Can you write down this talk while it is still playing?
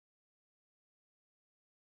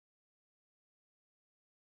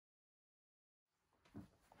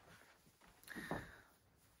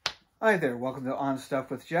Hi there, welcome to On Stuff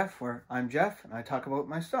with Jeff, where I'm Jeff and I talk about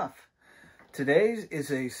my stuff. Today is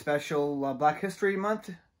a special Black History Month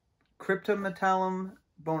Crypta Metallum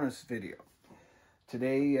bonus video.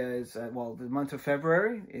 Today is, the month of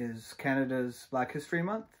February is Canada's Black History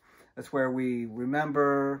Month. That's where we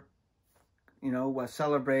remember,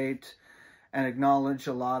 celebrate and acknowledge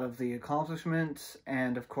a lot of the accomplishments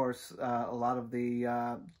and, of course, a lot of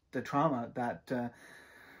the trauma that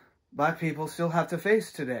Black people still have to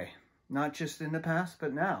face today. Not just in the past,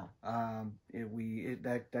 but now.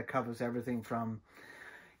 That covers everything from,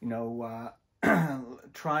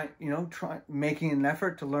 making an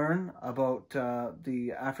effort to learn about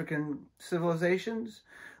the African civilizations,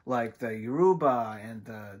 like the Yoruba and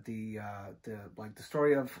the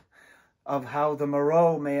story of how the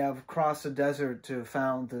Moreau may have crossed the desert to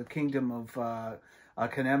found the kingdom of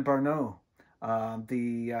Kanem-Borno,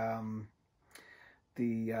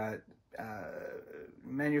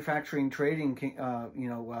 manufacturing trading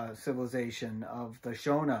civilization of the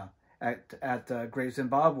Shona at Great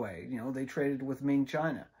Zimbabwe. They traded with Ming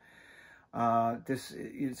China.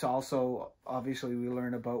 It's also, obviously, we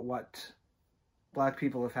learn about what Black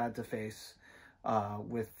people have had to face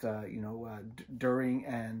during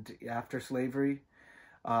and after slavery.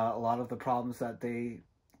 A lot of the problems that they,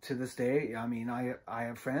 to this day, I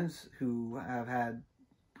have friends who have had,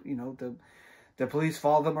 the police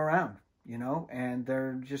follow them around, and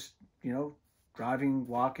they're just, driving,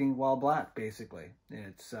 walking while Black, basically.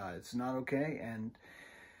 It's not okay. And,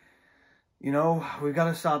 we've got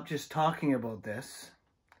to stop just talking about this,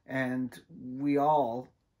 and we all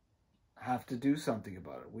have to do something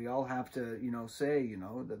about it. We all have to, say,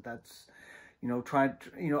 that's, try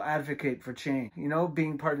to, advocate for change.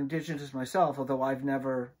 Being part Indigenous myself, although I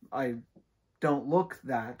don't look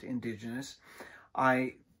that Indigenous,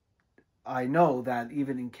 I know that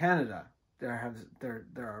even in Canada, there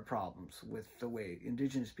are problems with the way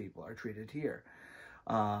Indigenous people are treated here.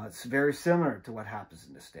 It's very similar to what happens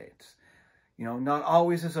in the States. Not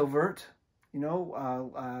always as overt,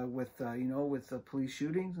 with the police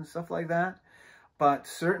shootings and stuff like that, but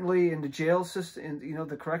certainly in the jail system,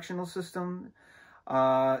 the correctional system,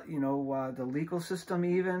 the legal system,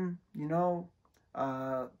 even,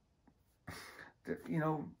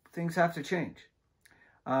 things have to change.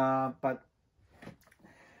 But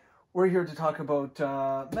we're here to talk about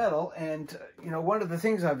metal, and one of the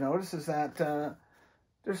things I've noticed is that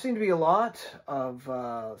there seem to be a lot of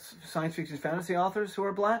science fiction fantasy authors who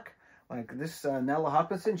are Black, like this Nella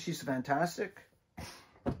Hopkinson. She's fantastic.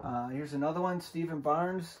 Here's another one, Stephen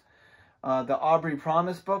Barnes, the Aubrey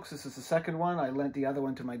Promise books. This is the second one. I lent the other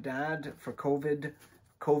one to my dad for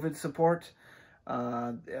COVID support.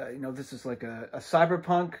 This is like a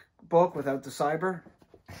cyberpunk book without the cyber.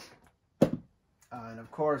 And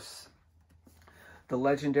of course, the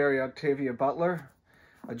legendary Octavia Butler,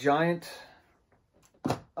 a giant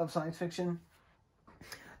of science fiction.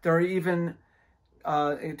 There are even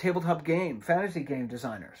tabletop fantasy game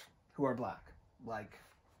designers who are Black, like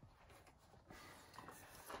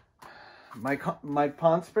Mike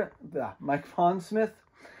Pondsmith.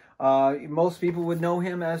 Most people would know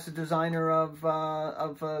him as the designer of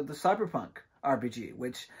the Cyberpunk RPG,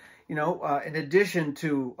 which, in addition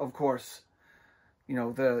to, of course,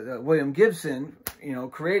 the William Gibson,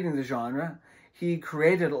 creating the genre, he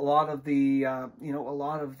created a lot of the,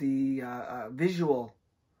 visual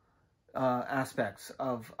aspects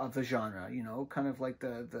of the genre, kind of like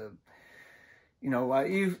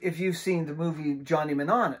if you've seen the movie Johnny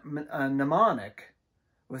Mnemonic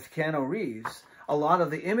with Keanu Reeves, a lot of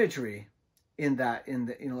the imagery in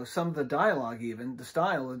some of the dialogue, even the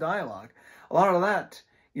style of the dialogue, a lot of that,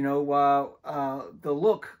 the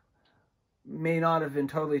look may not have been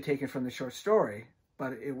totally taken from the short story,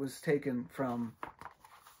 but it was taken from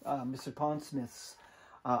Mr. Pondsmith's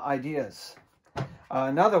ideas.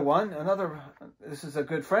 This is a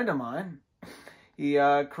good friend of mine. He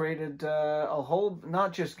created a whole,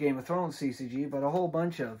 not just Game of Thrones CCG, but a whole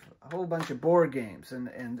bunch of board games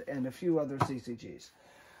and a few other CCGs.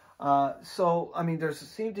 There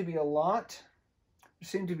seemed to be a lot. There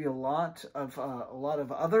seemed to be a lot of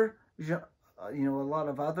other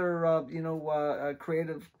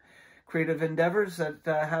creative endeavors that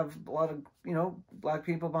have a lot of Black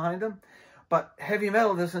people behind them, but heavy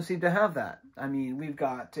metal doesn't seem to have that. We've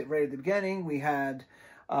got right at the beginning, we had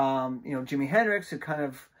Jimi Hendrix, who kind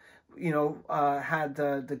of had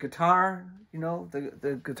the guitar,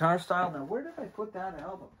 the guitar style. Now, where did I put that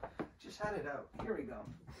album? Just had it out. Here we go.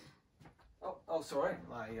 Oh, sorry,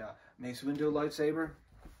 my Mace Windu lightsaber.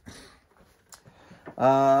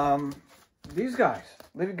 These guys,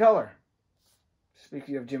 Living Color.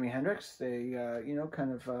 speaking of Jimi Hendrix, they, you know,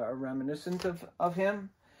 kind of are reminiscent of him.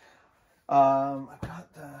 I've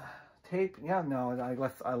got the tape. Yeah, no,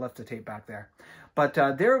 I left the tape back there. But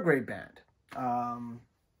they're a great band.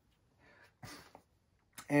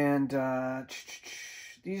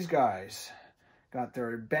 These guys got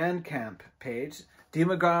their Bandcamp page,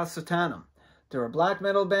 Demagogue Satanum. They're a black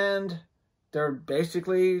metal band. They're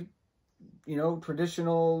basically, you know,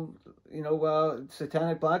 traditional, you know,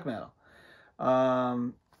 satanic black metal.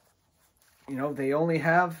 You know, they only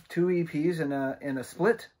have 2 EPs in a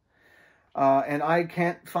split. And I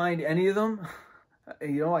can't find any of them.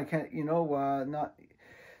 You know, I can't, you know, not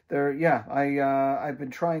there. Yeah, I've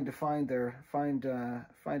been trying to find a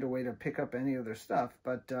way to pick up any of their stuff,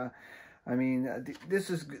 but I mean,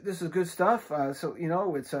 this is good stuff. So, you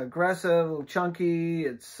know, it's aggressive, a little chunky.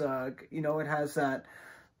 It's you know, it has that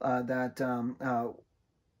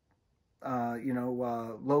you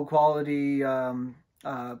know, low quality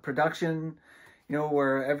production. You know,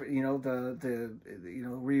 where you know, the you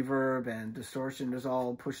know, reverb and distortion is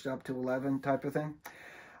all pushed up to 11 type of thing.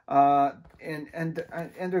 And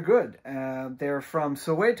they're good. They're from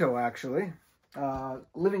Soweto, actually.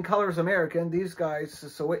 Living Colors American. These guys,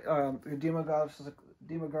 Demagogue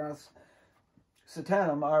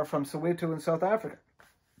Satanum, are from Soweto in South Africa.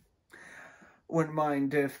 Wouldn't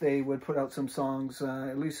mind if they would put out some songs,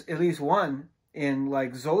 at least one in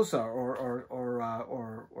like Xhosa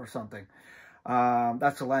or something.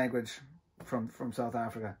 That's a language from South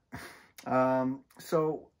Africa.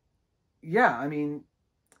 So yeah, I mean,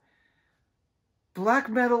 black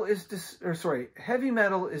metal is heavy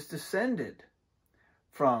metal is descended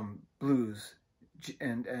from blues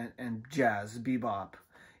and jazz, bebop,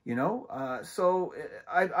 you know. So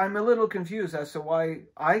I'm a little confused as to why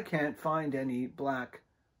I can't find any black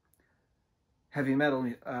heavy metal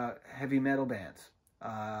bands.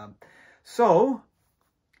 So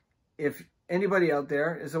if anybody out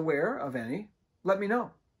there is aware of any, let me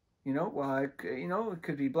know. You know, you know, it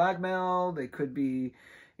could be black metal, they could be,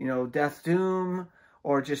 you know, death doom,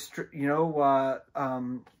 or just, you know,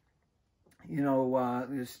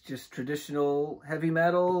 it's just traditional heavy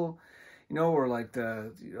metal, you know, or like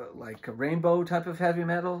like a rainbow type of heavy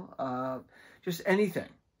metal, just anything.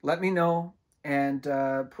 Let me know, and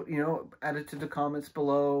put, you know, add it to the comments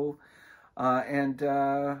below, well,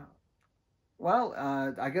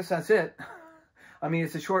 I guess that's it. I mean,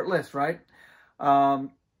 it's a short list, right?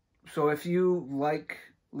 So if you like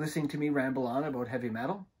listening to me ramble on about heavy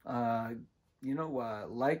metal, you know,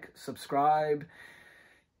 like, subscribe,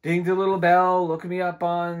 ding the little bell, look me up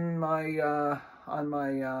on my you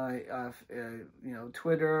know,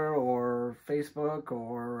 Twitter or Facebook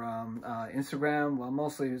or Instagram. Well,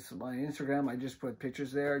 mostly it's my Instagram. I just put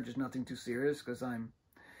pictures there, just nothing too serious, because I'm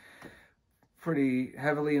pretty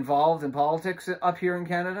heavily involved in politics up here in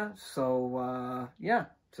Canada. So yeah,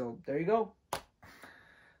 so there you go.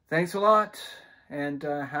 Thanks a lot, and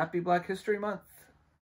happy Black History Month.